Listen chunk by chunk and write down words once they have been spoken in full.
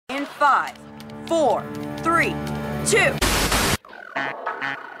5, 4, 3, 2.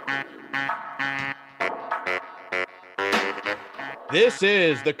 This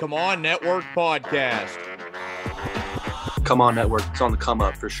is the Come On Network podcast. Come On Network. It's on the come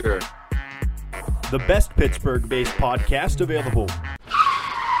up for sure. The best Pittsburgh-based podcast available.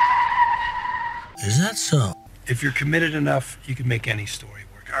 Is that so? If you're committed enough, you can make any story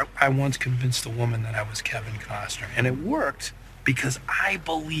work. I once convinced a woman that I was Kevin Costner, and it worked because I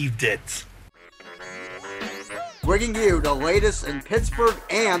believed it. Bringing you the latest in Pittsburgh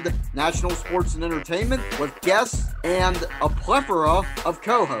and national sports and entertainment with guests and a plethora of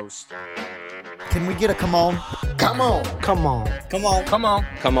co-hosts. Can we get a come on? Come on. Come on. Come on. Come on.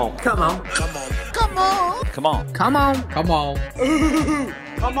 Come on. Come on. Come on. Come on. Come on. Come on. Come on.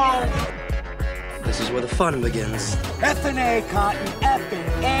 Come on. This is where the fun begins. F&A, Cotton.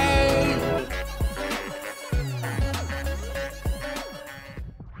 F&A.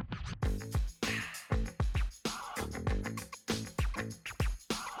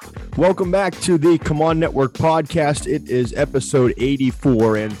 Welcome back to the Come On Network podcast. It is episode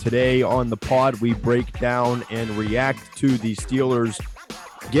 84, and today on the pod, we break down and react to the Steelers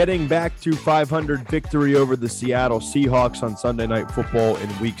getting back to 500 victory over the Seattle Seahawks on Sunday Night Football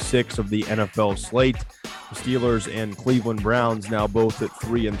in Week 6 of the NFL slate. The Steelers and Cleveland Browns now both at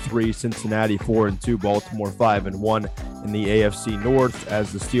 3-3, Cincinnati 4-2, Baltimore 5-1 in the AFC North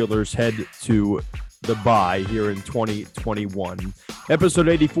as the Steelers head to the bye here in 2021. Episode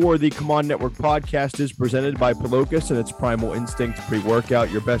 84 of the Come On Network podcast is presented by Pelocus and its Primal Instinct pre-workout.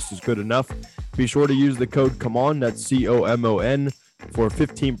 Your best is good enough. Be sure to use the code COMEON, that's COMON, for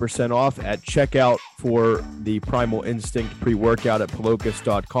 15% off at checkout for the Primal Instinct pre-workout at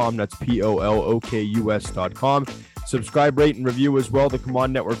Pelocus.com. That's POLOKUS.com. Subscribe, rate, and review as well. The Come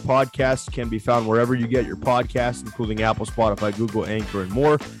On Network podcast can be found wherever you get your podcasts, including Apple, Spotify, Google, Anchor, and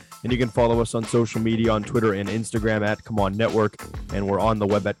more. And you can follow us on social media on Twitter and Instagram at Come On Network. And we're on the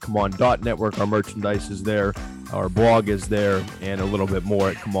web at ComeOn.network. Our merchandise is there. Our blog is there. And a little bit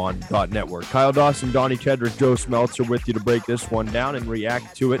more at ComeOn.network. Kyle Dawson, Donnie Chedrick, Joe Smeltzer with you to break this one down and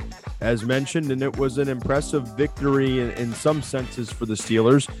react to it as mentioned. And it was an impressive victory in some senses for the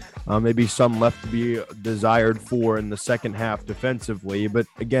Steelers. Maybe some left to be desired for in the second half defensively. But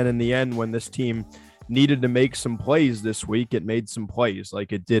again, in the end, when this team needed to make some plays this week, it made some plays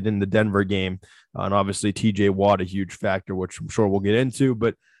like it did in the Denver game. And obviously TJ Watt, a huge factor, which I'm sure we'll get into,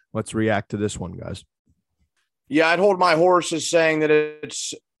 but let's react to this one, guys. Yeah, I'd hold my horses saying that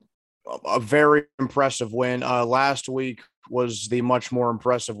it's a very impressive win. Last week was the much more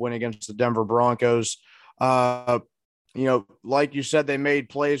impressive win against the Denver Broncos. Like you said, they made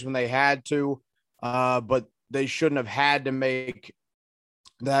plays when they had to, but they shouldn't have had to make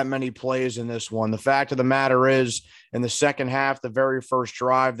that many plays in this one. The fact of the matter is, in the second half, the very first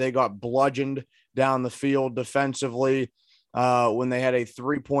drive, they got bludgeoned down the field defensively when they had a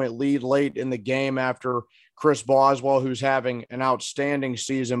 3-point lead late in the game after Chris Boswell, who's having an outstanding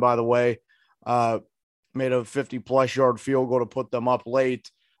season, by the way, made a 50-plus yard field goal to put them up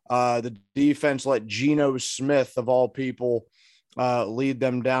late. The defense let Geno Smith, of all people, lead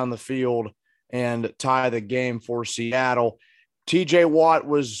them down the field and tie the game for Seattle. TJ Watt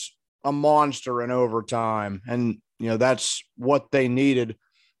was a monster in overtime, and that's what they needed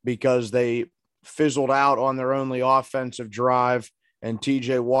because they fizzled out on their only offensive drive, and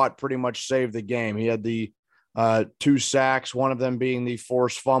TJ Watt pretty much saved the game. He had the 2 sacks, one of them being the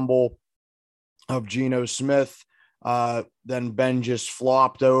forced fumble of Geno Smith. Then Ben just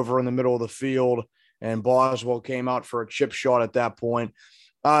flopped over in the middle of the field, and Boswell came out for a chip shot at that point.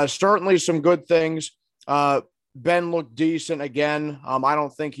 Certainly some good things. Ben looked decent again. I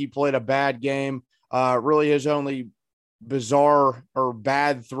don't think he played a bad game. Really, his only bizarre or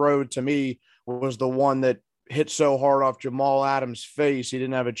bad throw to me was the one that hit so hard off Jamal Adams' face, he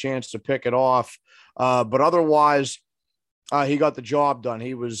didn't have a chance to pick it off. But otherwise, he got the job done.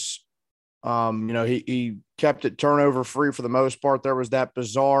 He was, he kept it turnover free for the most part. There was that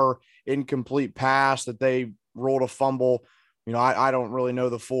bizarre incomplete pass that they rolled a fumble. I don't really know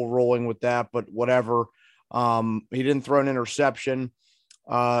the full ruling with that, but whatever. He didn't throw an interception.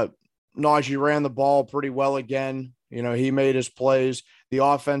 Najee ran the ball pretty well again. He made his plays. The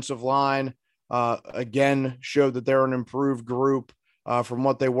offensive line, again, showed that they're an improved group from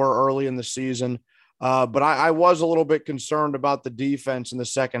what they were early in the season. But I was a little bit concerned about the defense in the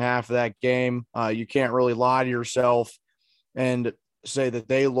second half of that game. You can't really lie to yourself and say that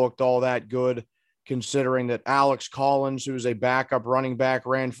they looked all that good, considering that Alex Collins, who's a backup running back,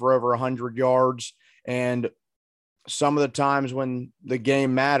 ran for over 100 yards. And some of the times when the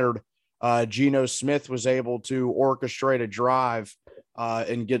game mattered, Geno Smith was able to orchestrate a drive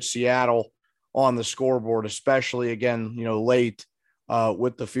and get Seattle on the scoreboard, especially again, late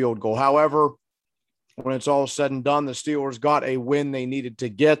with the field goal. However, when it's all said and done, the Steelers got a win they needed to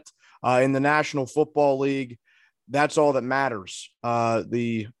get in the National Football League. That's all that matters.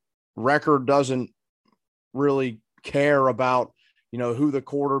 The record doesn't really care about, who the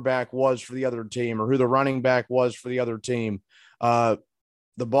quarterback was for the other team or who the running back was for the other team. The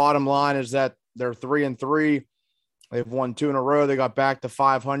bottom line is that they're 3-3. They've won 2 in a row. They got back to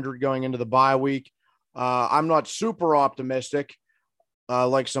 500 going into the bye week. I'm not super optimistic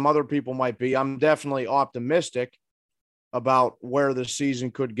like some other people might be. I'm definitely optimistic about where the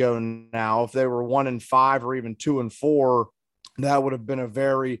season could go now. If they were 1-5 or even 2-4, that would have been a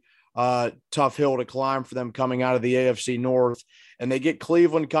very tough hill to climb for them coming out of the AFC North. And they get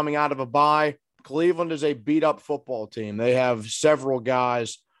Cleveland coming out of a bye. Cleveland is a beat-up football team. They have several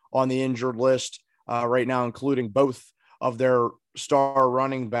guys on the injured list right now, including both of their star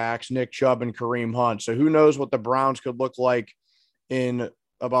running backs, Nick Chubb and Kareem Hunt. So who knows what the Browns could look like in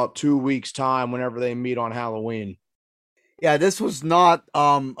about 2 weeks' time whenever they meet on Halloween. Yeah, this was not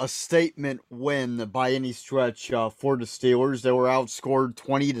a statement win by any stretch for the Steelers. They were outscored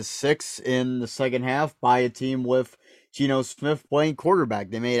 20-6 in the second half by a team with Geno Smith playing quarterback.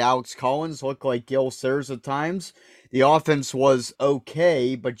 They made Alex Collins look like Gil Sayers at times. The offense was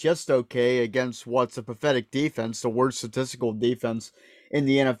okay, but just okay against what's a pathetic defense, the worst statistical defense in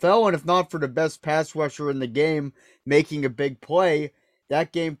the NFL. And if not for the best pass rusher in the game making a big play,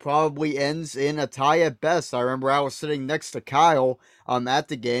 that game probably ends in a tie at best. I remember I was sitting next to Kyle at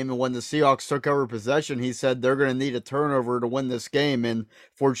the game, and when the Seahawks took over possession, he said they're going to need a turnover to win this game, and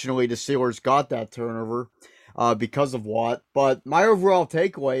fortunately the Steelers got that turnover because of Watt. But my overall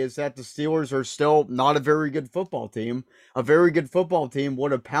takeaway is that the Steelers are still not a very good football team. A very good football team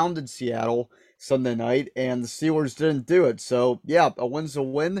would have pounded Seattle Sunday night, and the Steelers didn't do it. So, yeah, a win's a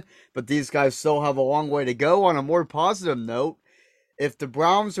win, but these guys still have a long way to go. On a more positive note, if the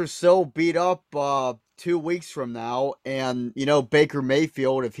Browns are still beat up 2 weeks from now, and, Baker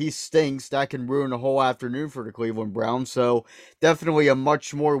Mayfield, if he stinks, that can ruin a whole afternoon for the Cleveland Browns. So definitely a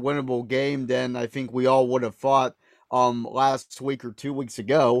much more winnable game than I think we all would have thought last week or 2 weeks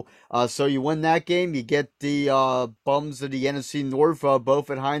ago. So you win that game, you get the bums of the NFC North both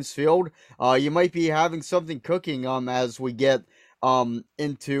at Heinz Field. You might be having something cooking as we get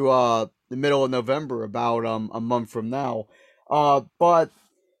into the middle of November, about a month from now. But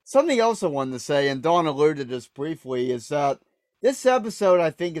something else I wanted to say, and Dawn alluded to this briefly, is that this episode,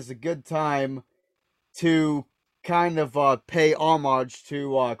 I think, is a good time to kind of pay homage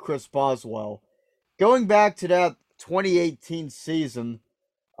to Chris Boswell. Going back to that 2018 season,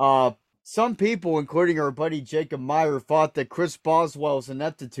 some people, including our buddy Jacob Meyer, thought that Chris Boswell's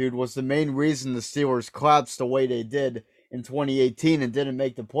ineptitude was the main reason the Steelers collapsed the way they did in 2018 and didn't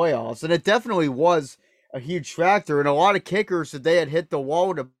make the playoffs. And it definitely was a huge factor, and a lot of kickers that they had hit the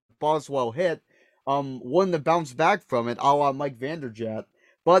wall that Boswell hit wouldn't have bounced back from it, a la Mike Vanderjagt.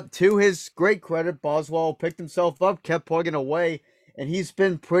 But to his great credit, Boswell picked himself up, kept plugging away, and he's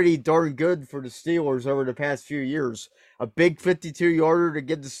been pretty darn good for the Steelers over the past few years. A big 52-yarder to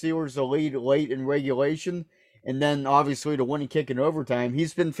give the Steelers a lead late in regulation, and then obviously the winning kick in overtime.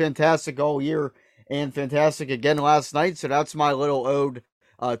 He's been fantastic all year, and fantastic again last night, so that's my little ode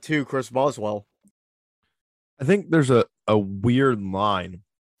to Chris Boswell. I think there's a weird line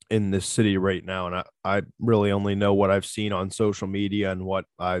in this city right now, and I really only know what I've seen on social media and what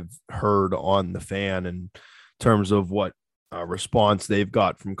I've heard on the fan in terms of what response they've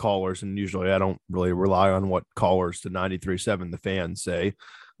got from callers. And usually I don't really rely on what callers to 93.7 The Fan say.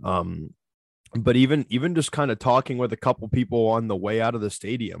 But even just kind of talking with a couple people on the way out of the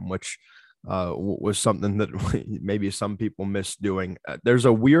stadium, which was something that maybe some people miss doing. There's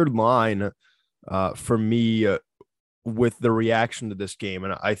a weird line for me with the reaction to this game,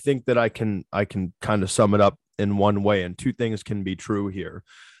 and I think that I can kind of sum it up in one way, and two things can be true here.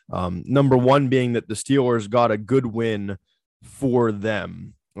 Number one being that the Steelers got a good win for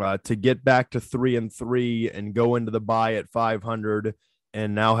them to get back to 3-3 and go into the bye at 500,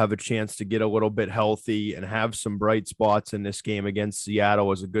 and now have a chance to get a little bit healthy and have some bright spots in this game against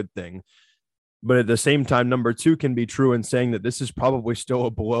Seattle is a good thing. But at the same time, number two can be true in saying that this is probably still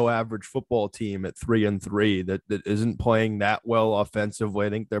a below average football team at 3-3 that isn't playing that well offensively. I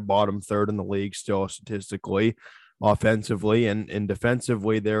think they're bottom third in the league still statistically, offensively, and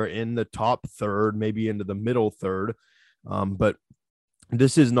defensively. They're in the top third, maybe into the middle third. But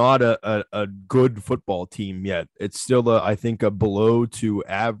this is not a good football team yet. It's still, I think, a below to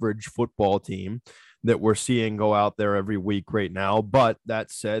average football team that we're seeing go out there every week right now. But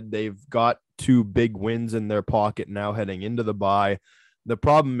that said, they've got two big wins in their pocket now heading into the bye. The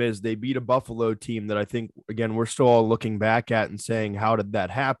problem is they beat a Buffalo team that I think, again, we're still all looking back at and saying, how did that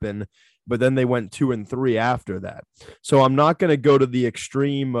happen? But then they went 2-3 after that. So I'm not going to go to the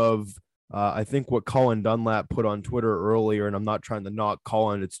extreme of, I think what Colin Dunlap put on Twitter earlier, and I'm not trying to knock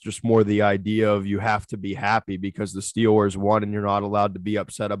Colin. It's just more the idea of you have to be happy because the Steelers won and you're not allowed to be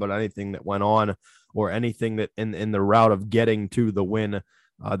upset about anything that went on or anything that in the route of getting to the win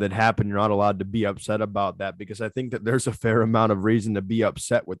that happened. You're not allowed to be upset about that because I think that there's a fair amount of reason to be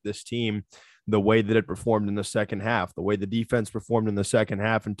upset with this team, the way that it performed in the second half, the way the defense performed in the second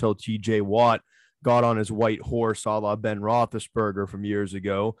half until TJ Watt got on his white horse a la Ben Roethlisberger from years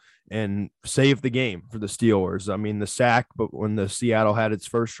ago and saved the game for the Steelers. I mean, the sack, but when the Seattle had its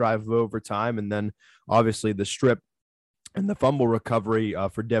first drive of overtime, and then obviously the strip and the fumble recovery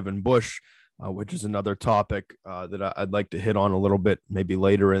for Devin Bush, which is another topic that I'd like to hit on a little bit, maybe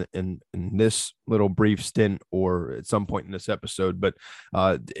later in this little brief stint or at some point in this episode. But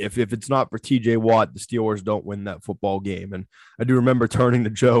if it's not for TJ Watt, the Steelers don't win that football game. And I do remember turning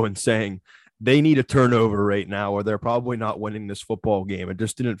to Joe and saying, they need a turnover right now, or they're probably not winning this football game. It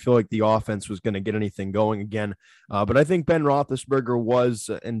just didn't feel like the offense was going to get anything going again. But I think Ben Roethlisberger was,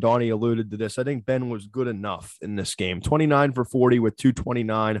 and Donnie alluded to this, I think Ben was good enough in this game. 29 for 40 with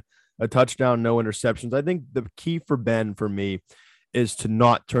 229, a touchdown, no interceptions. I think the key for Ben, for me, is to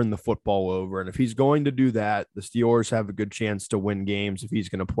not turn the football over. And if he's going to do that, the Steelers have a good chance to win games if he's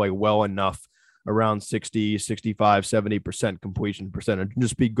going to play well enough, around 60, 65, 70% completion percentage, and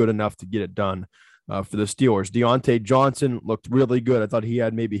just be good enough to get it done for the Steelers. Deontay Johnson looked really good. I thought he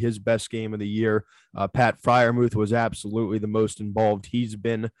had maybe his best game of the year. Pat Freiermuth was absolutely the most involved he's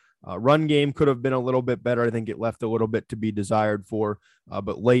been. Run game could have been a little bit better. I think it left a little bit to be desired for,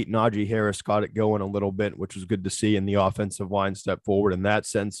 but late Najee Harris got it going a little bit, which was good to see, and the offensive line step forward in that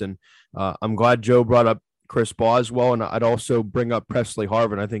sense. And I'm glad Joe brought up Chris Boswell, and I'd also bring up Presley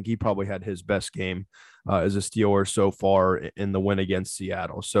Harvin. I think he probably had his best game as a Steeler so far in the win against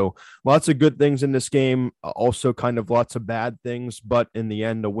Seattle. So lots of good things in this game, also kind of lots of bad things, but in the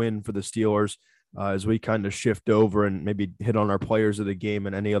end, a win for the Steelers as we kind of shift over and maybe hit on our players of the game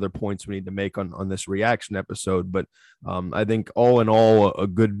and any other points we need to make on this reaction episode. But I think all in all, a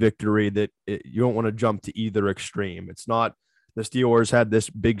good victory that you don't want to jump to either extreme. It's not the Steelers had this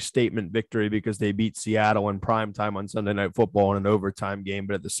big statement victory because they beat Seattle in prime time on Sunday Night Football in an overtime game,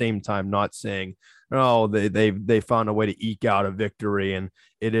 but at the same time, not saying, oh, they found a way to eke out a victory and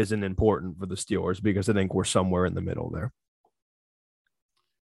it isn't important for the Steelers, because I think we're somewhere in the middle there.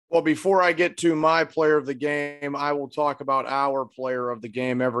 Well, before I get to my player of the game, I will talk about our player of the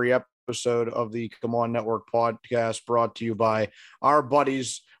game every episode of the Come On Network podcast, brought to you by our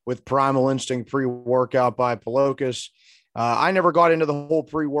buddies with Primal Instinct Pre-Workout by Polokus. I never got into the whole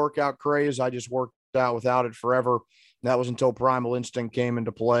pre-workout craze. I just worked out without it forever. That was until Primal Instinct came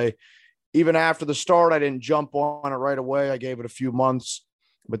into play. Even after the start, I didn't jump on it right away. I gave it a few months,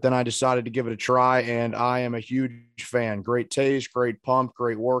 but then I decided to give it a try, and I am a huge fan. Great taste, great pump,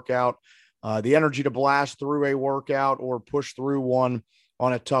 great workout. The energy to blast through a workout or push through one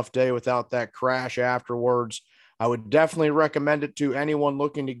on a tough day without that crash afterwards. I would definitely recommend it to anyone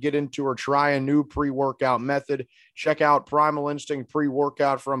looking to get into or try a new pre-workout method. Check out Primal Instinct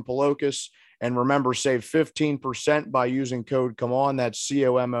Pre-Workout from Polokus. And remember, save 15% by using code COMEON. That's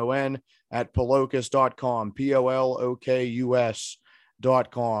COMON at Polokus.com,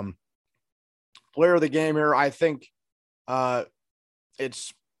 POLOKUS.com. Player of the game here, I think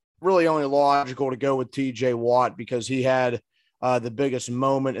it's really only logical to go with TJ Watt because he had the biggest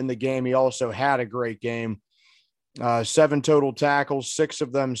moment in the game. He also had a great game. 7 total tackles, 6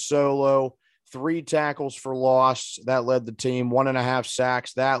 of them solo, 3 tackles for loss. That led the team. 1.5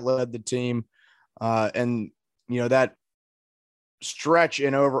 sacks. That led the team. And, you know, that stretch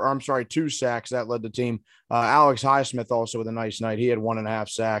in 2 sacks, that led the team. Alex Highsmith also with a nice night. He had 1.5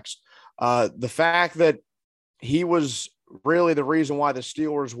 sacks. The fact that he was really the reason why the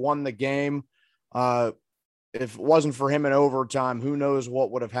Steelers won the game, if it wasn't for him in overtime, who knows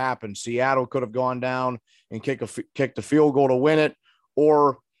what would have happened. Seattle could have gone down and kicked a field goal to win it,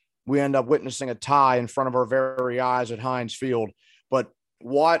 or we end up witnessing a tie in front of our very eyes at Heinz Field. But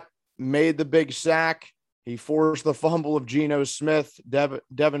Watt made the big sack. He forced the fumble of Geno Smith.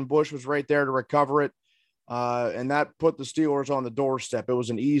 Devin Bush was right there to recover it, and that put the Steelers on the doorstep. It was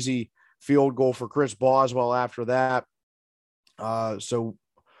an easy field goal for Chris Boswell after that. So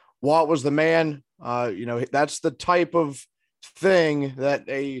Watt was the man. You know, that's the type of thing that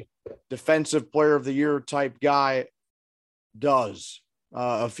a defensive player of the year type guy does.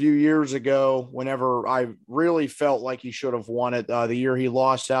 A few years ago, whenever I really felt like he should have won it, the year he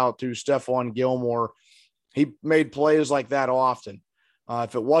lost out to Stephon Gilmore, he made plays like that often.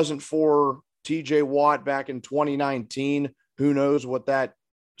 If it wasn't for TJ Watt back in 2019, who knows what that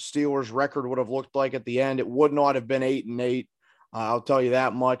Steelers record would have looked like at the end. It would not have been 8-8. I'll tell you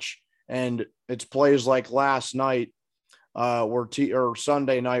that much. And it's plays like last night or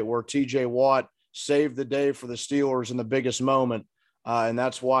Sunday night where TJ Watt saved the day for the Steelers in the biggest moment. And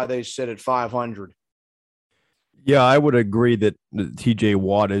that's why they sit at 500. Yeah, I would agree that TJ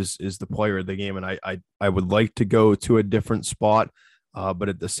Watt is the player of the game. And I would like to go to a different spot. But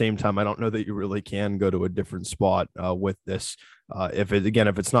at the same time, I don't know that you really can go to a different spot with this. If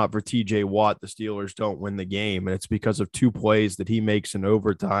it's not for TJ Watt, the Steelers don't win the game. And it's because of two plays that he makes in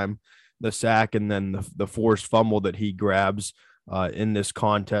overtime, the sack and then the forced fumble that he grabs in this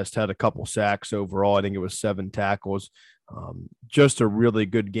contest. Had a couple sacks overall. I think it was 7 tackles. Just a really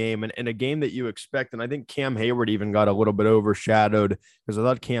good game and a game that you expect. And I think Cam Hayward even got a little bit overshadowed because I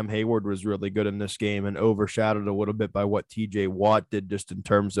thought Cam Hayward was really good in this game and overshadowed a little bit by what TJ Watt did just in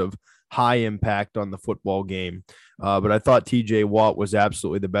terms of high impact on the football game. But I thought TJ Watt was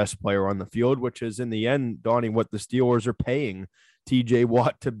absolutely the best player on the field, which is in the end, Donnie, what the Steelers are paying TJ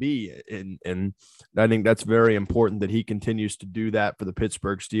Watt to be. And I think that's very important that he continues to do that for the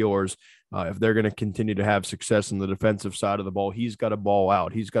Pittsburgh Steelers. If they're going to continue to have success on the defensive side of the ball, he's got to ball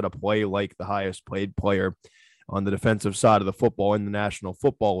out. He's got to play like the highest paid player on the defensive side of the football in the National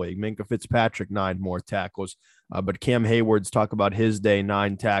Football League. Minkah Fitzpatrick, 9 more tackles. But Cam Hayward's talk about his day,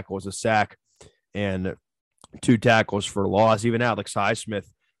 9 tackles, a sack, and 2 tackles for loss. Even Alex Highsmith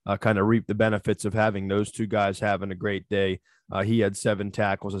kind of reaped the benefits of having those two guys having a great day. He had 7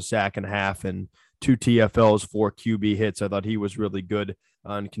 tackles, a sack and a half, and 2 TFLs, 4 QB hits. I thought he was really good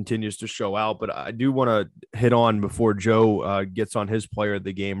and continues to show out. But I do want to hit on, before Joe gets on his player of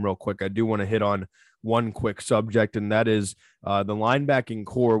the game real quick, I do want to hit on one quick subject, and that is the linebacking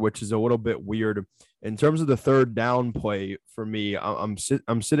core, which is a little bit weird. In terms of the third down play for me, I'm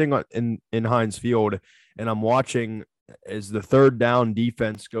sitting in Heinz Field, and I'm watching as the third down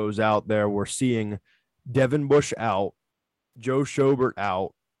defense goes out there. We're seeing Devin Bush out, Joe Schobert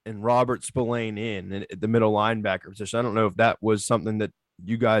out, and Robert Spillane in the middle linebacker position. I don't know if that was something that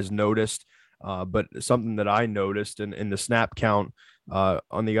you guys noticed, but something that I noticed. And in the snap count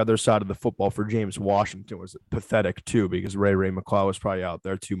on the other side of the football for James Washington was pathetic too, because Ray McCloud was probably out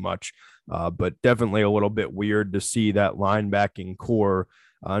there too much. But definitely a little bit weird to see that linebacking core.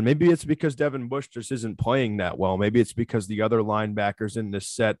 Maybe it's because Devin Bush just isn't playing that well. Maybe it's because the other linebackers in this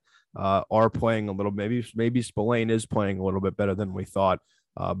set are playing a little. Maybe Spillane is playing a little bit better than we thought.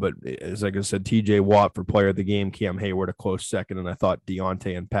 But as like I said, TJ Watt for player of the game, Cam Hayward a close second, and I thought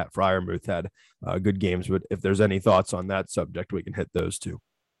Deontay and Pat Freiermuth had good games. But if there's any thoughts on that subject, we can hit those two.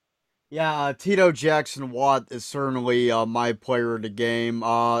 Yeah, Tito Jackson Watt is certainly my player of the game.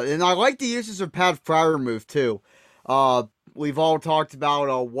 And I like the uses of Pat Freiermuth too. We've all talked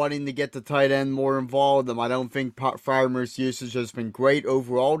about wanting to get the tight end more involved. I don't think Freiermuth's usage has been great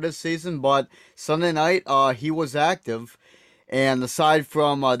overall this season, but Sunday night he was active. And aside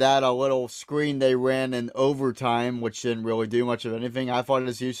from that little screen they ran in overtime, which didn't really do much of anything, I thought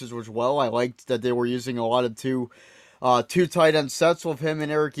his usage was well. I liked that they were using a lot of two tight end sets with him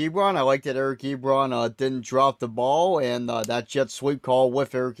and Eric Ebron. I liked that Eric Ebron didn't drop the ball, and that jet sweep call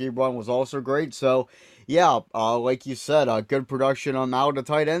with Eric Ebron was also great. So, yeah, like you said, good production on out of the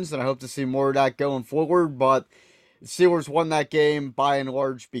tight ends, and I hope to see more of that going forward. But the Steelers won that game by and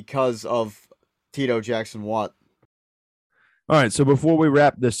large because of Tito Jackson Watt. All right, so before we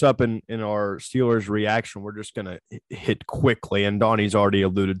wrap this up in our Steelers reaction, we're just going to hit quickly, and Donnie's already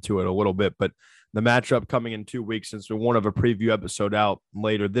alluded to it a little bit, but the matchup coming in 2 weeks, since we won't have a preview episode out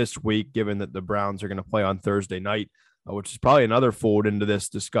later this week, given that the Browns are going to play on Thursday night, which is probably another fold into this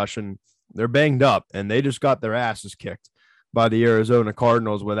discussion. They're banged up, and they just got their asses kicked by the Arizona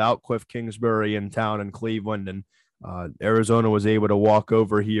Cardinals without Cliff Kingsbury in town in Cleveland, and Arizona was able to walk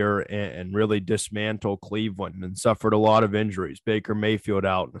over here and really dismantle Cleveland and suffered a lot of injuries. Baker Mayfield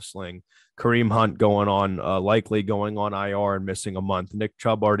out in a sling, Kareem Hunt likely going on IR and missing a month. Nick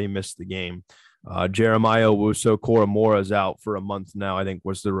Chubb already missed the game. Jeremiah Owusu-Koramoah is out for a month now, I think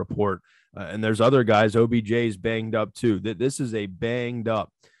was the report. And there's other guys. OBJ's banged up too. This is a banged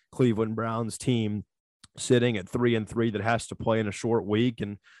up Cleveland Browns team sitting at 3-3 that has to play in a short week.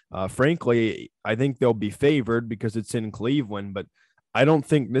 And frankly, I think they'll be favored because it's in Cleveland, but I don't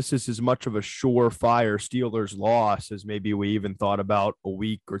think this is as much of a surefire Steelers loss as maybe we even thought about a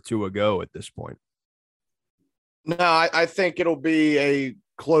week or two ago at this point. No, I think it'll be a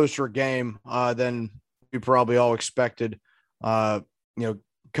closer game than we probably all expected.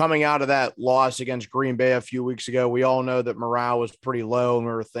 Coming out of that loss against Green Bay a few weeks ago, we all know that morale was pretty low, and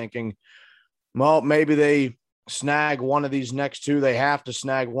we were thinking, well, maybe they snag one of these next two. They have to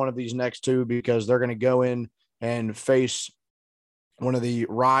snag one of these next two because they're going to go in and face one of the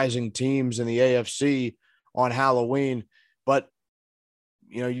rising teams in the AFC on Halloween. But,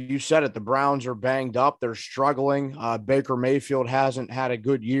 you know, you said it, the Browns are banged up. They're struggling. Baker Mayfield hasn't had a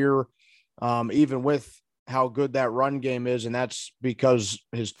good year, even with how good that run game is. And that's because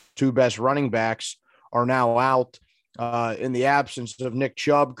his two best running backs are now out. In the absence of Nick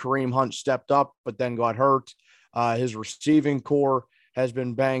Chubb, Kareem Hunt stepped up, but then got hurt. His receiving core has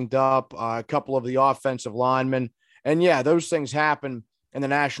been banged up. A couple of the offensive linemen. And yeah, those things happen in the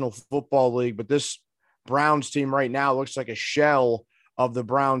National Football League, but this Browns team right now looks like a shell of the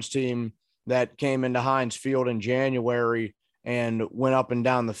Browns team that came into Heinz Field in January and went up and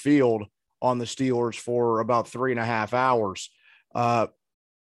down the field on the Steelers for about 3.5 hours. I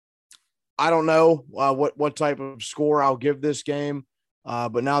don't know what type of score I'll give this game,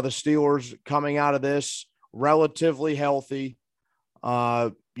 but now the Steelers coming out of this relatively healthy.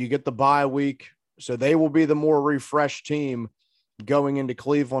 You get the bye week, so they will be the more refreshed team going into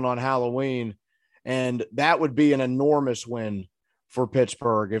Cleveland on Halloween, and that would be an enormous win for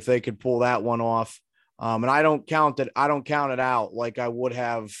Pittsburgh if they could pull that one off. And I don't count it out like I would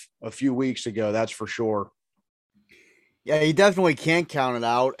have a few weeks ago. That's for sure. Yeah, you definitely can't count it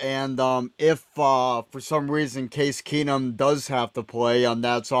out. And if for some reason Case Keenum does have to play,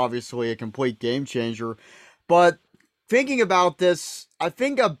 that's obviously a complete game changer. But thinking about this, I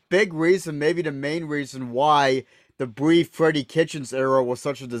think a big reason, maybe the main reason why the brief Freddie Kitchens era was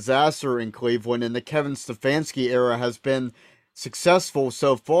such a disaster in Cleveland and the Kevin Stefanski era has been successful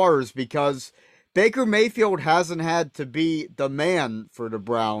so far is because Baker Mayfield hasn't had to be the man for the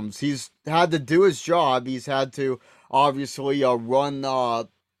Browns. He's had to do his job. He's had to obviously run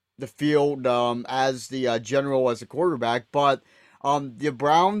the field as the general, as a quarterback. But the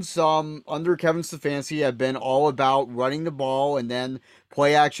Browns under Kevin Stefanski have been all about running the ball and then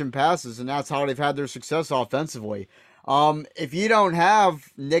play action passes, and that's how they've had their success offensively. If you don't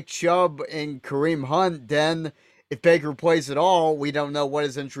have Nick Chubb and Kareem Hunt, then if Baker plays at all, we don't know what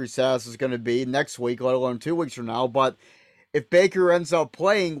his injury status is going to be next week, let alone 2 weeks from now. But if Baker ends up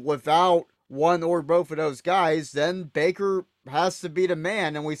playing without one or both of those guys, then Baker has to be the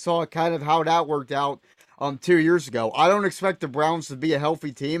man. And we saw kind of how that worked out 2 years ago. I don't expect the Browns to be a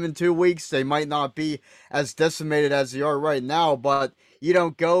healthy team in 2 weeks. They might not be as decimated as they are right now, but you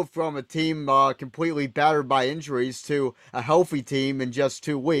don't go from a team completely battered by injuries to a healthy team in just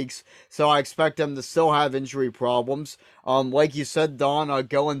 2 weeks. So I expect them to still have injury problems. Like you said, Don,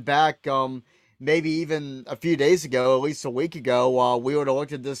 going back maybe even a few days ago, at least a week ago, we would have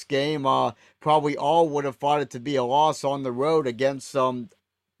looked at this game. Probably all would have thought it to be a loss on the road against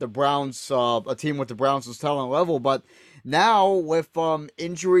the Browns, a team with the Browns' talent level. But now with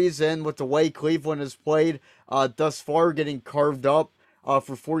injuries and with the way Cleveland has played thus far, getting carved up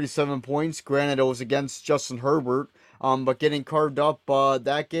for 47 points. Granted, it was against Justin Herbert, but getting carved up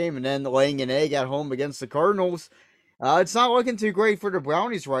that game and then laying an egg at home against the Cardinals, it's not looking too great for the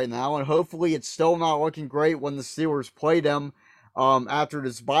Brownies right now, and hopefully it's still not looking great when the Steelers play them after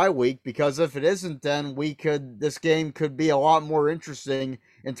this bye week, because if it isn't, then this game could be a lot more interesting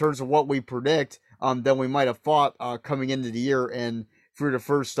in terms of what we predict than we might have thought coming into the year and through the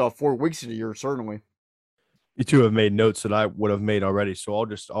first 4 weeks of the year, certainly. You two have made notes that I would have made already, so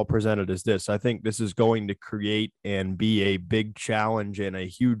I'll present it as this. I think this is going to create and be a big challenge and a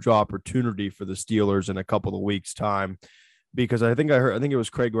huge opportunity for the Steelers in a couple of weeks' time, because I think it was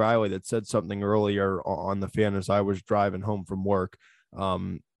Craig Riley that said something earlier on the fan as I was driving home from work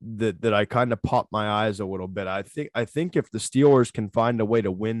that I kind of popped my eyes a little bit. I think if the Steelers can find a way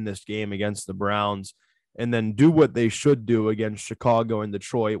to win this game against the Browns and then do what they should do against Chicago and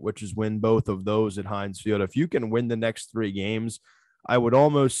Detroit, which is win both of those at Heinz Field. If you can win the next 3 games, I would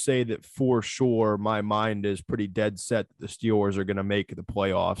almost say that for sure my mind is pretty dead set that the Steelers are going to make the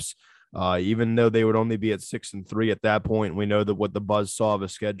playoffs. Even though they would only be at 6-3 at that point, we know that what the buzzsaw of a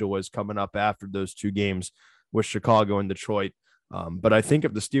schedule is coming up after those 2 games with Chicago and Detroit. But I think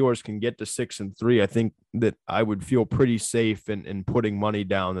if the Steelers can get to 6-3, I think that I would feel pretty safe in putting money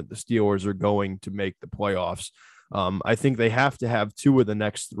down that the Steelers are going to make the playoffs. I think they have to have 2 of the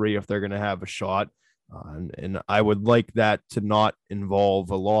next 3 if they're going to have a shot. And I would like that to not involve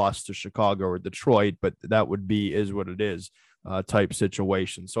a loss to Chicago or Detroit, but that is what it is. Type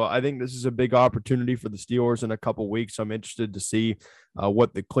situation. So I think this is a big opportunity for the Steelers in a couple weeks. I'm interested to see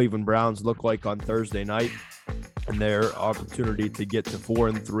what the Cleveland Browns look like on Thursday night and their opportunity to get to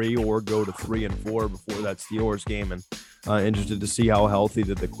 4-3 or go to 3-4 before that Steelers game, and interested to see how healthy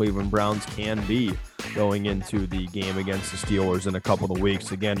that the Cleveland Browns can be going into the game against the Steelers in a couple of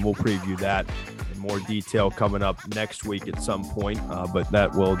weeks. Again, we'll preview that in more detail coming up next week at some point, but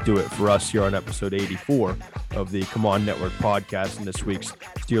that will do it for us here on episode 84 of the Come On Network podcast and this week's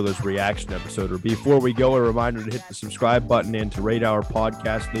Steelers reaction episode. Before we go, a reminder to hit the subscribe button and to rate our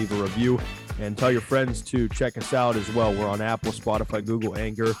podcast, leave a review, and tell your friends to check us out as well. We're on Apple, Spotify, Google,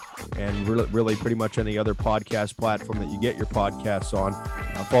 Anchor, and really pretty much any other podcast platform that you get your podcasts on.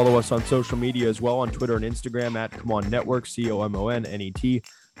 Follow us on social media as well, on Twitter and Instagram at Come On Network,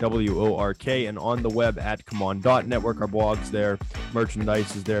 COMONNETWORK, and on the web at ComeOn.network. Our blog's there,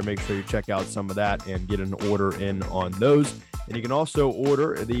 merchandise is there. Make sure you check out some of that and get an order in on those. And you can also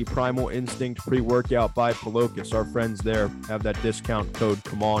order the Primal Instinct pre-workout by Pelocus. Our friends there have that discount code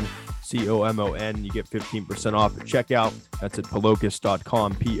COMON, COMON. You get 15% off at checkout. That's at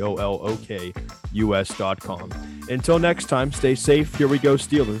pelocus.com, POLOKUS.com. Until next time, stay safe. Here we go,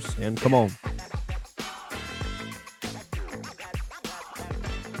 Steelers, and come on.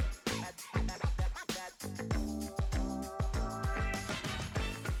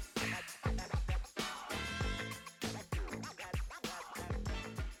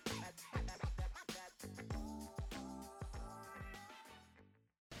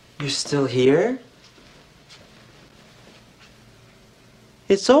 You're still here?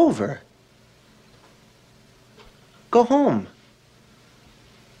 It's over. Go home.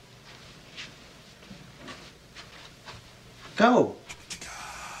 Go.